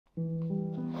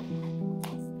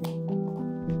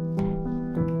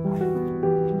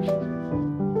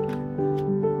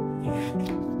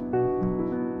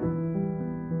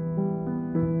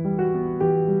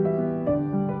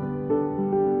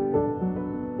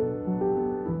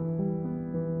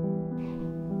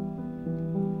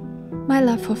My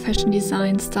love for fashion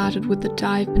design started with a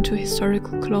dive into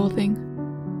historical clothing.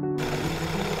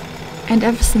 And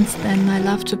ever since then I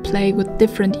love to play with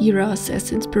different eras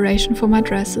as inspiration for my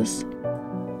dresses.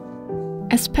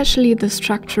 Especially the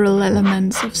structural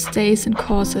elements of stays and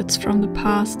corsets from the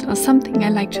past are something I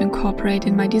like to incorporate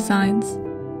in my designs.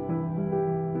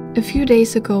 A few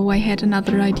days ago I had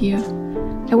another idea.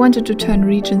 I wanted to turn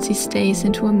Regency Stays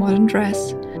into a modern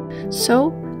dress.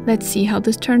 So, let's see how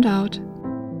this turned out.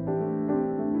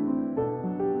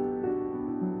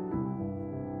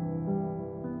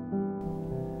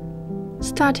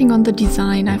 Starting on the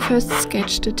design, I first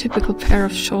sketched a typical pair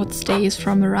of short stays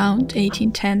from around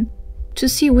 1810 to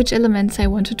see which elements I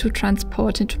wanted to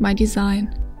transport into my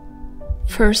design.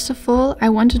 First of all, I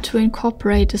wanted to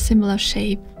incorporate a similar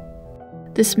shape.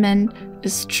 This meant a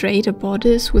straighter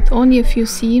bodice with only a few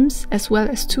seams as well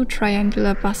as 2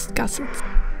 triangular bust gussets.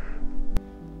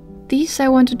 These I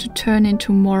wanted to turn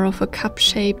into more of a cup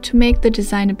shape to make the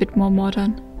design a bit more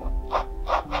modern.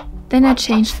 Then I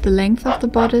changed the length of the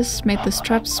bodice, made the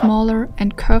straps smaller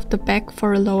and curved the back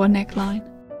for a lower neckline.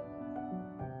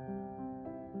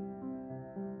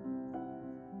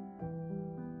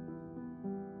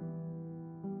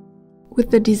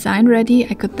 With the design ready,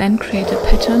 I could then create a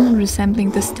pattern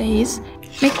resembling the stays,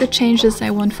 make the changes I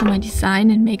want for my design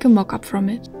and make a mock-up from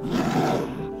it.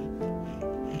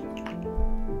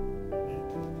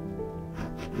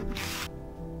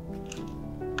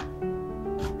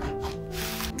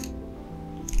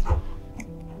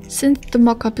 Since the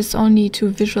mock-up is only to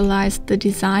visualize the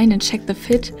design and check the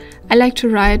fit, I like to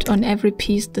write on every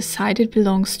piece the side it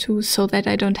belongs to so that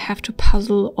I don't have to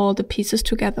puzzle all the pieces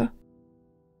together.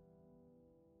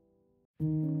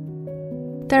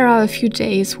 There are a few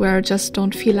days where I just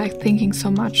don't feel like thinking so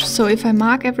much, so if I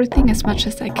mark everything as much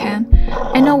as I can,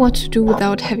 I know what to do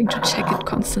without having to check it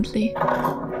constantly.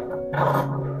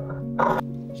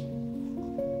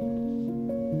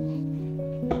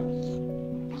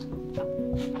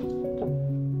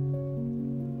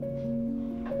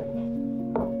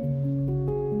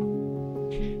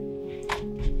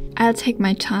 I'll take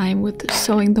my time with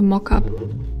sewing the mock-up,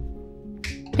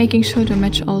 making sure to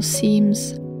match all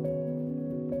seams.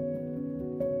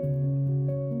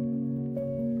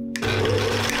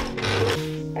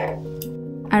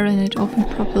 Iron it open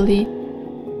properly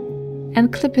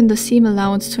and clip in the seam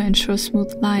allowance to ensure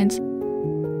smooth lines,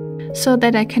 so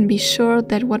that I can be sure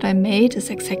that what I made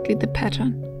is exactly the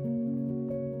pattern.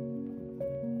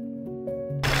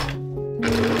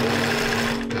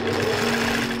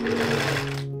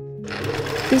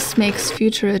 This makes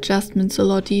future adjustments a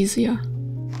lot easier.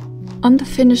 On the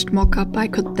finished mock-up I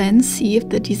could then see if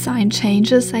the design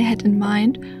changes I had in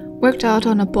mind worked out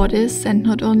on a bodice and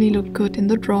not only looked good in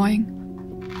the drawing.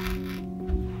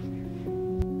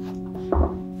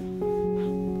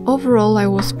 Overall I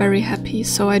was very happy,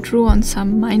 so I drew on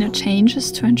some minor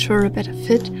changes to ensure a better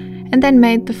fit and then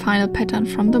made the final pattern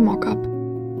from the mock-up.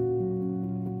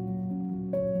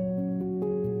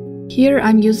 Here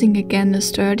I'm using again a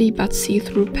sturdy but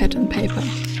see-through pattern paper.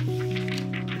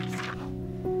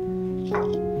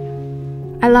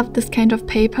 I love this kind of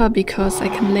paper because I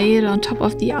can lay it on top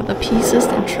of the other pieces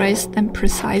and trace them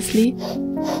precisely.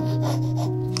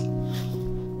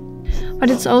 But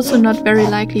it's also not very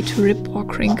likely to rip or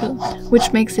crinkle,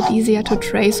 which makes it easier to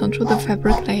trace onto the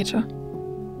fabric later.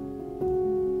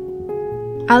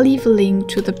 I'll leave a link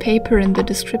to the paper in the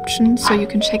description so you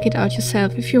can check it out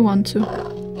yourself if you want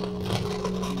to.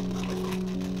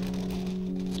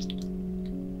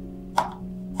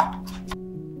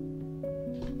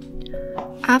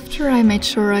 After I made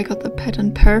sure I got the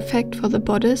pattern perfect for the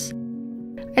bodice,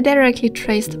 I directly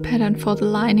traced the pattern for the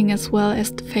lining as well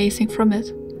as the facing from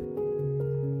it.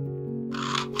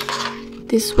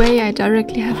 This way I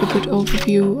directly have a good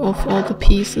overview of all the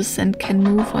pieces and can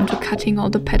move on to cutting all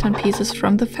the pattern pieces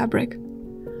from the fabric.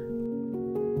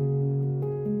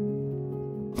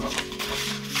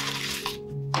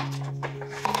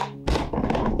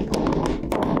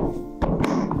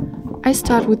 I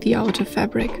start with the outer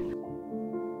fabric.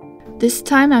 This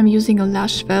time I'm using a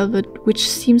lush velvet, which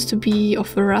seems to be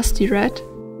of a rusty red.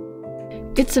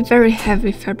 It's a very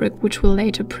heavy fabric which will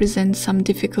later present some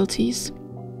difficulties.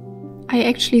 I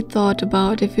actually thought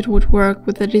about if it would work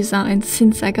with the design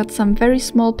since I got some very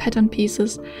small pattern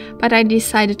pieces, but I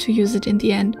decided to use it in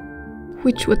the end,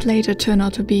 which would later turn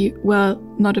out to be, well,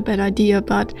 not a bad idea,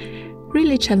 but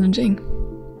really challenging.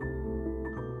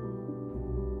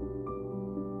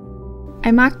 I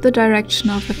marked the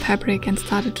direction of the fabric and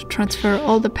started to transfer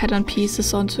all the pattern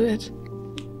pieces onto it.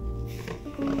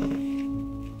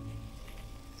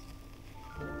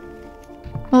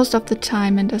 Most of the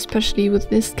time, and especially with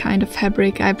this kind of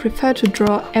fabric, I prefer to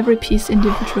draw every piece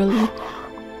individually,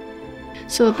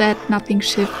 so that nothing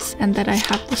shifts and that I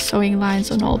have the sewing lines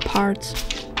on all parts.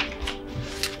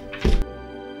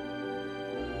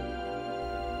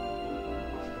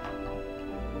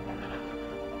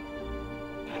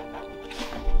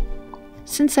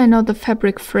 Since I know the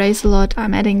fabric frays a lot,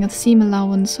 I'm adding a seam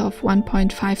allowance of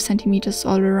 1.5 centimeters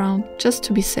all around, just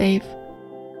to be safe.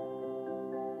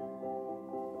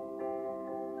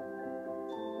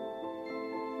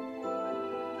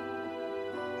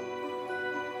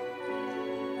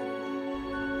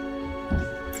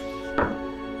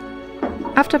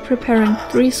 After preparing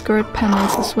 3 skirt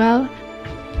panels as well,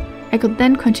 I could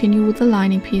then continue with the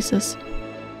lining pieces.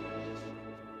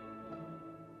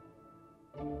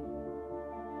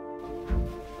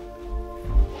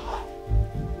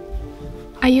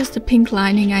 I used the pink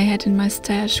lining I had in my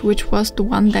stash, which was the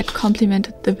one that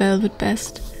complemented the velvet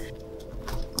best.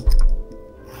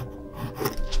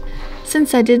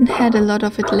 Since I didn't have a lot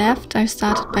of it left, I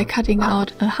started by cutting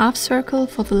out a half circle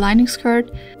for the lining skirt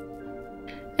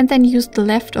and then used the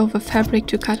leftover fabric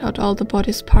to cut out all the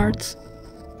bodice parts.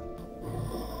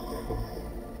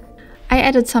 I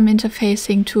added some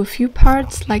interfacing to a few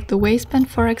parts, like the waistband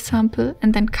for example,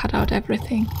 and then cut out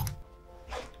everything.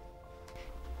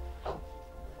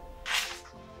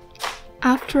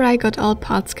 After I got all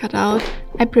parts cut out,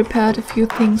 I prepared a few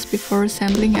things before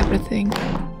assembling everything.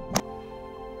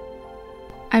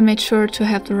 I made sure to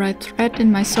have the right thread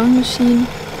in my sewing machine,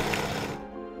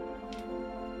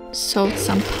 sewed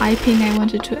some piping I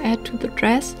wanted to add to the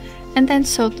dress, and then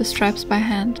sewed the straps by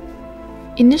hand.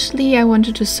 Initially I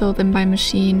wanted to sew them by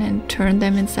machine and turn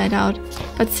them inside out,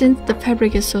 but since the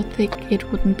fabric is so thick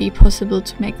it wouldn't be possible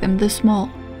to make them this small.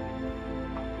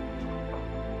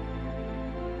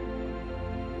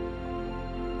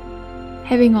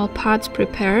 Having all parts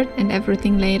prepared and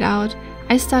everything laid out,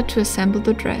 I start to assemble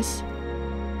the dress.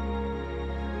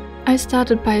 I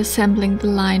started by assembling the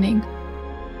lining.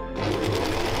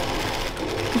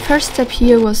 The first step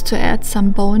here was to add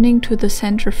some boning to the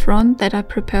center front that I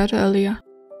prepared earlier.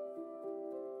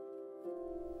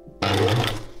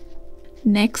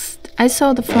 Next, I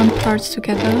sew the front parts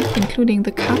together, including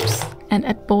the cuffs, and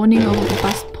add boning over the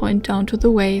bust point down to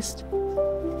the waist.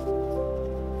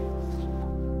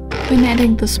 When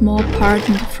adding the small part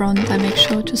in the front, I make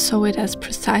sure to sew it as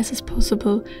precise as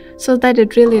possible, so that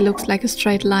it really looks like a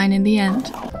straight line in the end.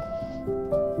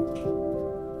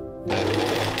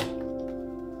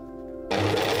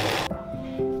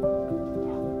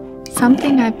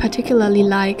 Something I particularly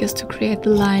like is to create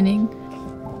the lining,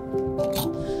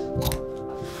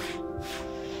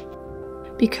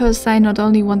 because I not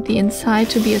only want the inside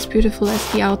to be as beautiful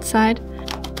as the outside,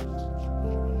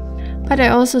 but I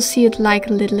also see it like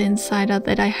a little insider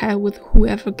that I have with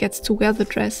whoever gets to wear the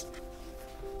dress,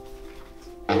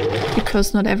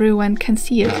 because not everyone can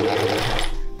see it.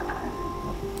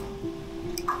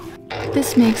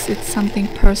 This makes it something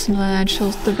personal and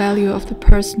shows the value of the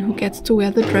person who gets to wear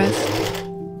the dress.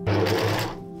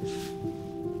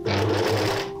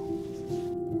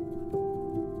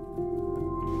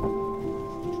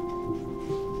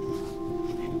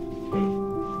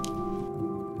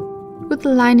 With the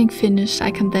lining finished,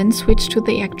 I can then switch to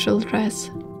the actual dress.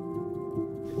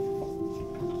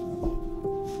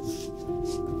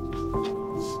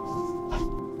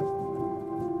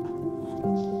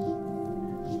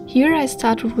 Here I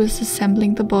started with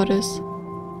assembling the bodice.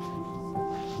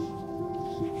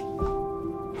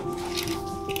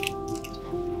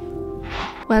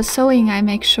 While sewing, I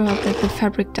make sure that the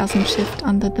fabric doesn't shift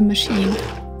under the machine.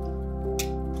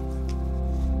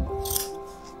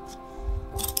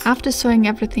 After sewing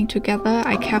everything together,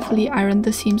 I carefully iron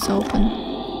the seams open.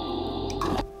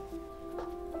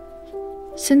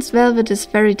 Since velvet is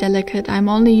very delicate, I'm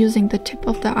only using the tip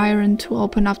of the iron to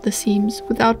open up the seams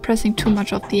without pressing too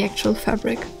much of the actual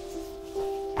fabric.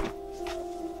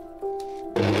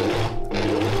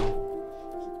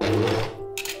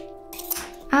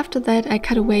 After that, I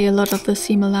cut away a lot of the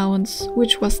seam allowance,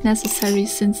 which was necessary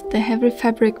since the heavy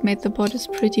fabric made the bodice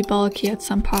pretty bulky at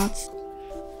some parts.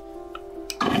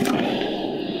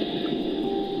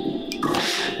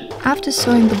 After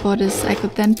sewing the bodice, I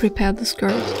could then prepare the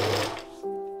skirt.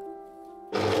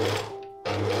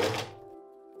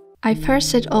 I first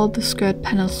set all the skirt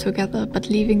panels together, but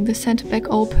leaving the center back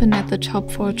open at the top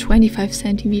for 25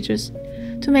 centimeters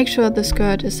to make sure the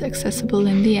skirt is accessible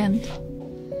in the end.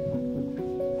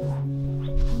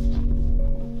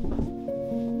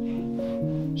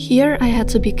 Here I had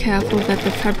to be careful that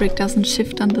the fabric doesn't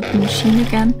shift under the machine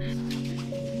again,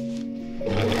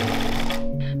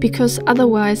 because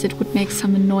otherwise it would make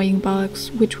some annoying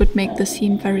bulks, which would make the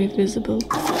seam very visible.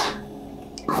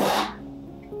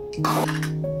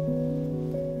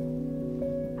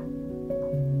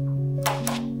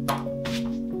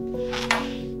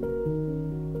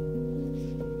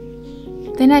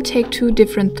 Then I take two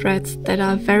different threads that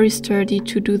are very sturdy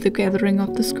to do the gathering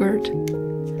of the skirt.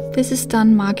 This is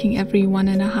done marking every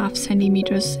 1.5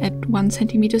 centimeters at 1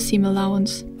 centimeter seam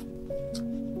allowance.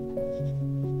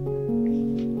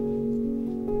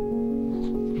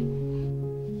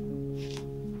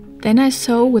 Then I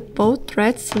sew with both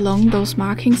threads along those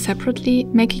markings separately,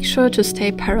 making sure to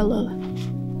stay parallel.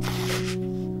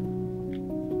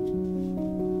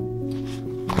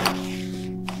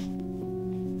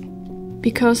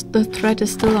 Because the thread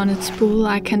is still on its spool,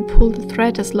 I can pull the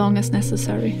thread as long as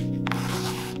necessary.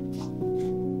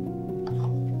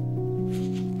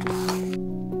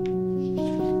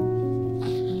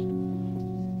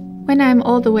 When I'm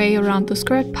all the way around the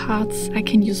skirt parts, I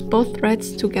can use both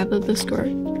threads to gather the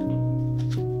skirt.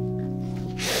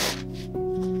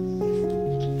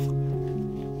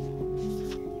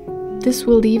 This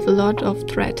will leave a lot of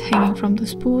thread hanging from the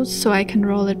spools, so I can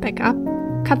roll it back up,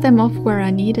 cut them off where I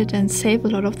need it and save a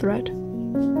lot of thread.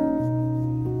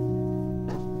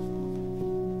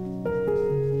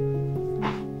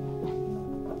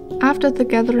 After the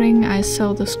gathering, I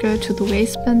sew the skirt to the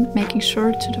waistband, making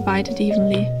sure to divide it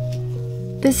evenly.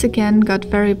 This again got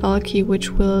very bulky, which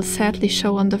will sadly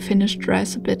show on the finished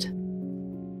dress a bit.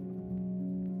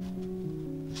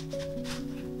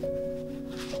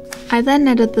 I then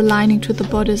added the lining to the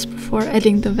bodice before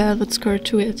adding the velvet skirt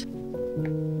to it.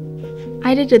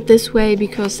 I did it this way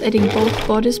because adding both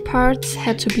bodice parts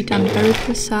had to be done very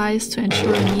precise to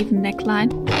ensure an even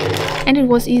neckline, and it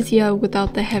was easier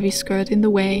without the heavy skirt in the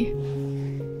way.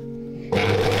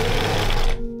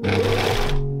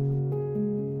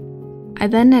 I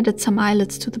then added some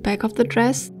eyelets to the back of the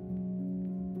dress,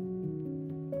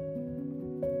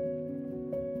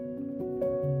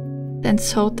 and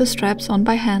sewed the straps on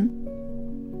by hand.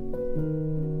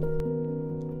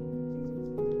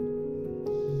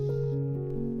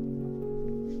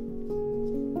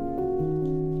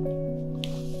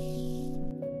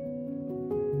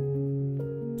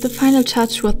 The final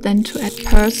touch was then to add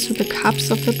pearls to the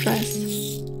cups of the dress.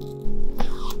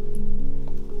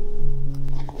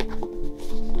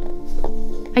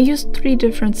 I used 3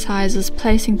 different sizes,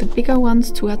 placing the bigger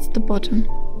ones towards the bottom.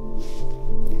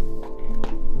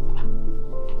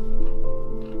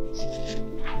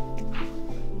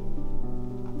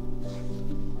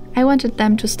 I wanted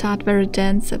them to start very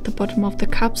dense at the bottom of the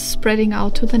cups, spreading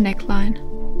out to the neckline.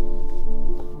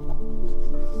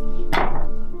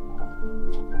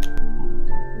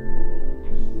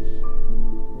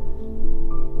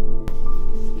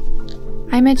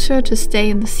 I made sure to stay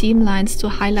in the seam lines to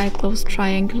highlight those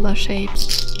triangular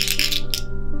shapes.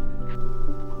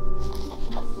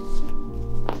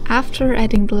 After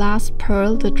adding the last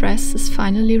pearl, the dress is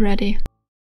finally ready.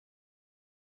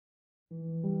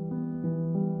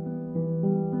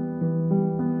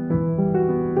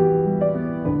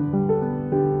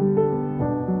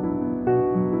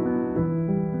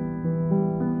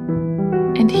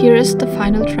 And here is the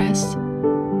final dress.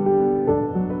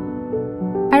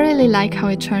 I really like how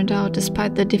it turned out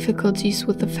despite the difficulties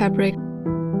with the fabric.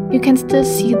 You can still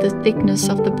see the thickness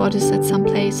of the bodice at some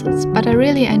places, but I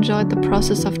really enjoyed the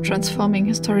process of transforming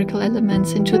historical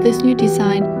elements into this new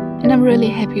design, and I'm really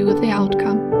happy with the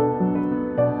outcome.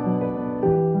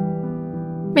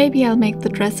 Maybe I'll make the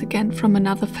dress again from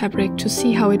another fabric to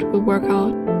see how it will work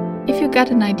out. If you got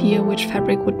an idea which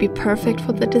fabric would be perfect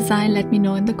for the design, let me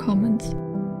know in the comments.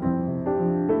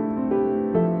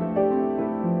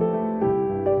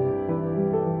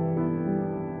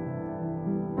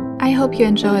 I hope you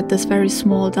enjoyed this very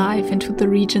small dive into the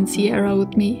Regency era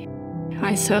with me.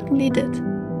 I certainly did.